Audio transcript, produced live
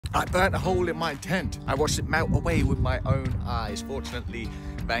I burnt a hole in my tent. I watched it melt away with my own eyes. Fortunately,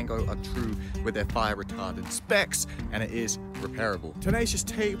 Vango are true with their fire retardant specs, and it is repairable. Tenacious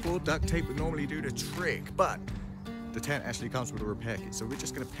tape or duct tape would normally do the trick, but the tent actually comes with a repair kit, so we're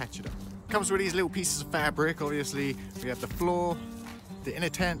just gonna patch it up. Comes with these little pieces of fabric, obviously. We have the floor, the inner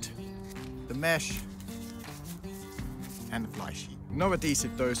tent, the mesh, and the fly sheet. No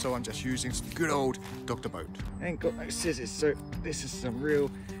adhesive though, so I'm just using some good old Dr. Boat. Ain't got no scissors, so this is some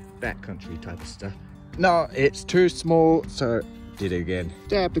real backcountry type of stuff. No, it's too small, so did it again.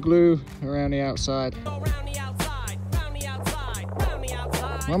 Dab the glue around the outside.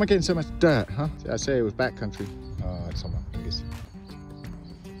 Why am I getting so much dirt, huh? Did I say it was backcountry? Oh, it's on my fingers.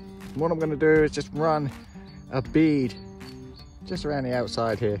 What I'm gonna do is just run a bead just around the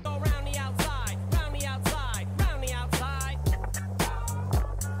outside here.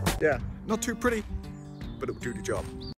 Yeah, not too pretty, but it will do the job.